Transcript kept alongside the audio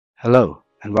Hello,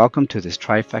 and welcome to this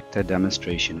trifecta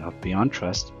demonstration of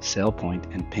BeyondTrust,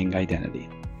 SailPoint, and Ping Identity.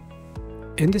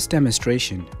 In this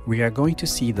demonstration, we are going to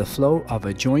see the flow of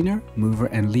a joiner, mover,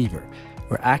 and leaver,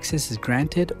 where access is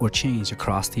granted or changed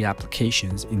across the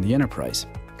applications in the enterprise.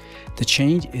 The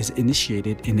change is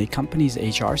initiated in a company's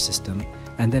HR system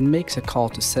and then makes a call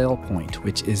to SailPoint,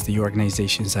 which is the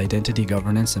organization's identity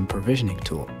governance and provisioning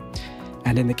tool.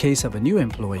 And in the case of a new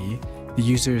employee, the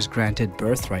user is granted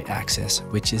birthright access,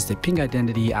 which is the Ping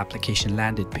Identity application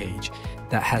landed page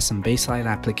that has some baseline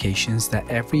applications that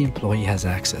every employee has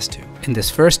access to. In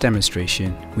this first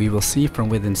demonstration, we will see from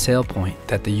within SailPoint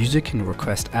that the user can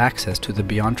request access to the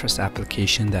BeyondTrust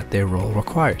application that their role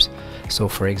requires. So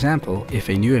for example, if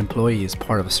a new employee is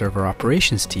part of a server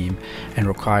operations team and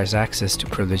requires access to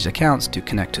privileged accounts to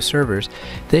connect to servers,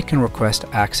 they can request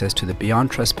access to the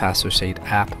BeyondTrust Password Safe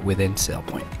app within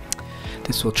SailPoint.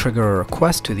 This will trigger a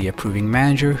request to the approving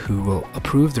manager who will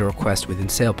approve the request within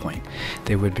SailPoint.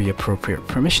 There would be appropriate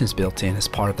permissions built in as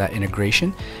part of that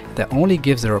integration that only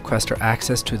gives the requester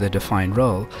access to the defined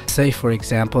role. Say for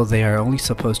example, they are only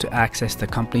supposed to access the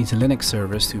company's Linux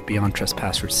servers through BeyondTrust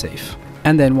Password Safe.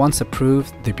 And then once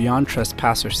approved, the BeyondTrust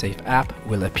Password Safe app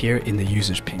will appear in the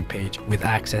user's Ping page with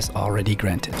access already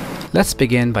granted. Let's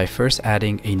begin by first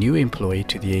adding a new employee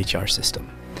to the HR system.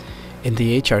 In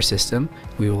the HR system,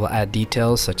 we will add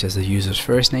details such as the user's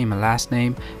first name and last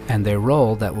name and their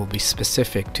role that will be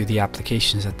specific to the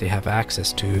applications that they have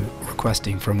access to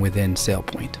requesting from within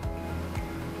SailPoint.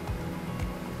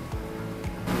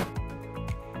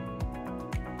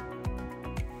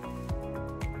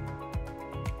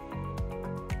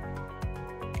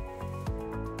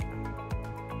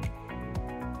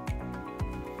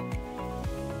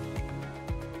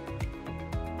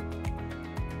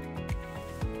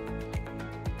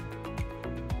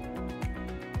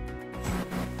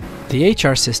 The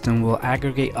HR system will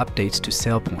aggregate updates to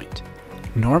SailPoint.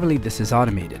 Normally this is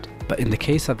automated, but in the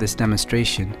case of this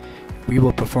demonstration, we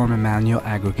will perform a manual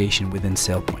aggregation within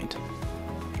SailPoint.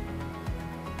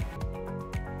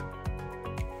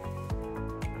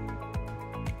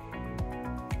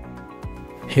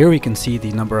 Here we can see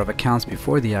the number of accounts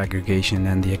before the aggregation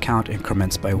and the account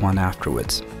increments by 1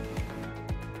 afterwards.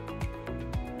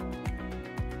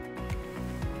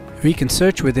 We can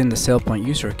search within the SailPoint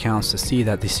user accounts to see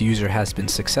that this user has been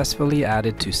successfully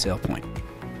added to SailPoint.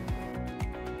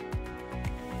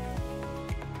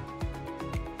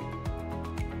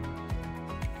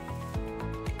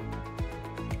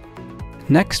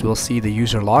 Next, we'll see the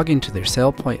user log into their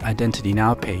SailPoint Identity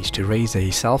Now page to raise a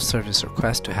self-service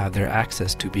request to have their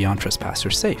access to BeyondTrust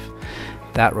Password Safe.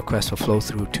 That request will flow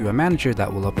through to a manager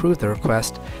that will approve the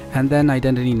request, and then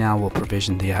Identity Now will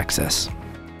provision the access.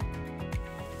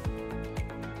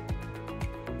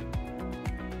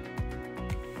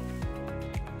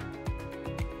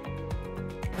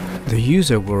 The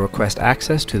user will request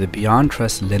access to the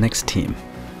BeyondTrust Linux team.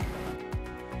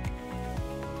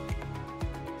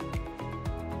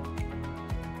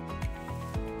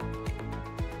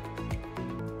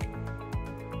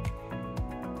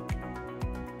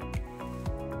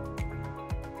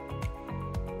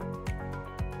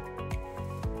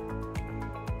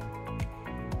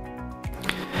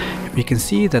 We can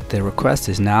see that the request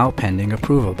is now pending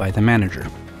approval by the manager.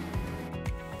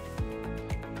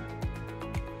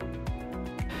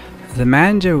 The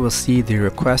manager will see the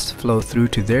request flow through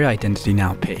to their Identity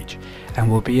Now page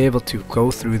and will be able to go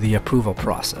through the approval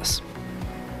process.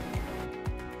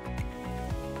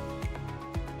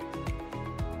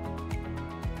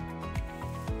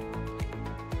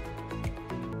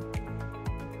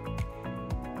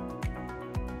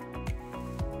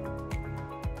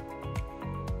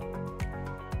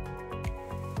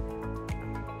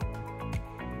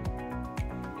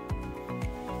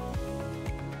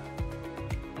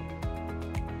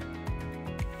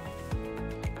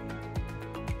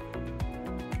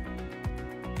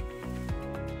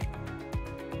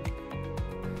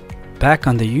 Back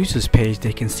on the users page,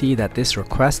 they can see that this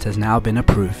request has now been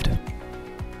approved.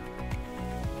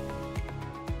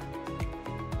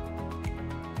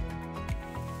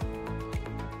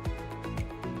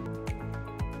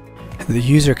 The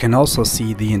user can also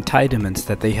see the entitlements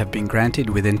that they have been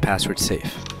granted within Password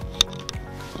Safe.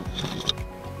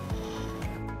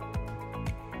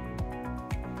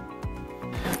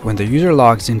 When the user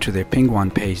logs into their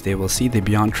Ping1 page, they will see the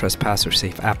BeyondTrust Password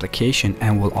Safe application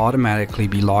and will automatically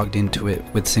be logged into it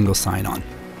with single sign-on.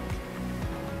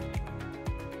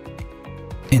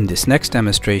 In this next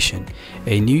demonstration,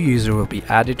 a new user will be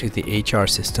added to the HR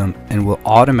system and will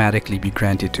automatically be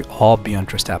granted to all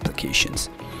BeyondTrust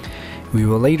applications. We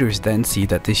will later then see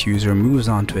that this user moves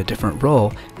on to a different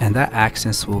role and that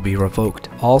access will be revoked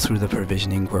all through the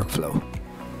provisioning workflow.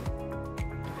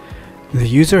 The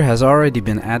user has already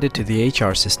been added to the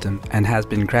HR system and has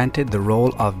been granted the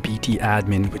role of BT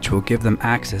admin, which will give them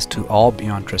access to all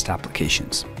BeyondTrust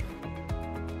applications.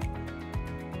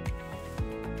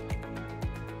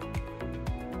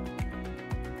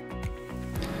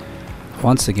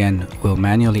 Once again, we'll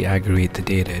manually aggregate the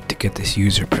data to get this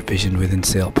user provisioned within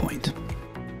SailPoint.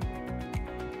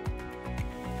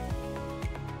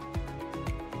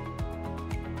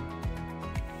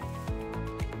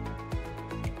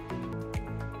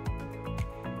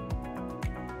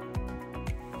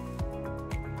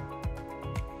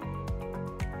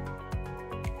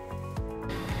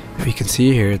 We can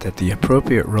see here that the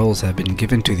appropriate roles have been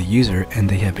given to the user and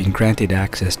they have been granted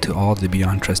access to all the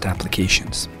BeyondTrust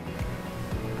applications.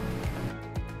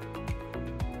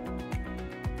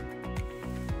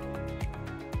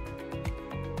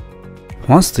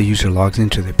 Once the user logs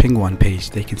into the Ping1 page,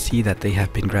 they can see that they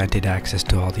have been granted access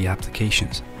to all the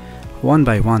applications. One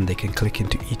by one, they can click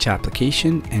into each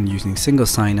application and using single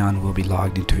sign-on will be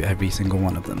logged into every single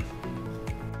one of them.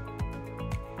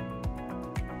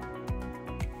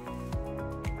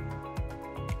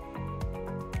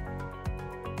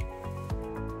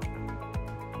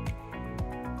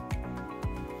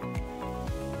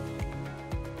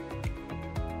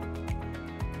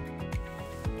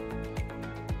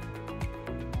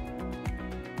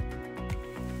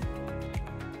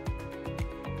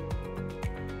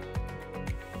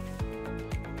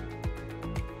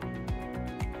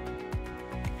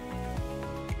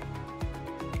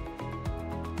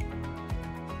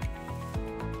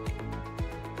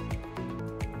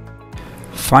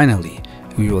 Finally,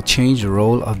 we will change the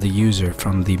role of the user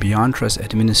from the BeyondTrust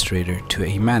administrator to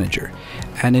a manager,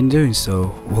 and in doing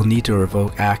so, we'll need to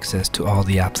revoke access to all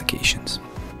the applications.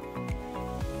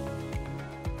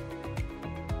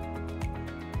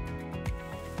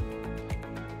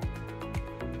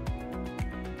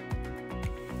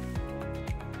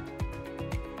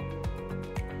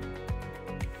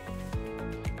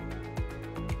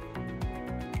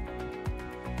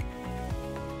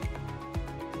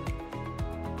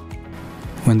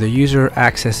 When the user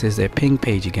accesses a Ping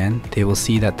page again, they will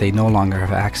see that they no longer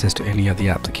have access to any of the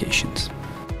applications.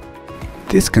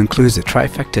 This concludes the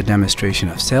trifecta demonstration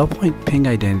of SailPoint, Ping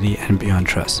Identity, and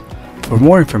BeyondTrust. For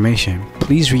more information,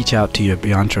 please reach out to your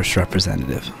BeyondTrust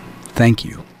representative. Thank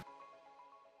you.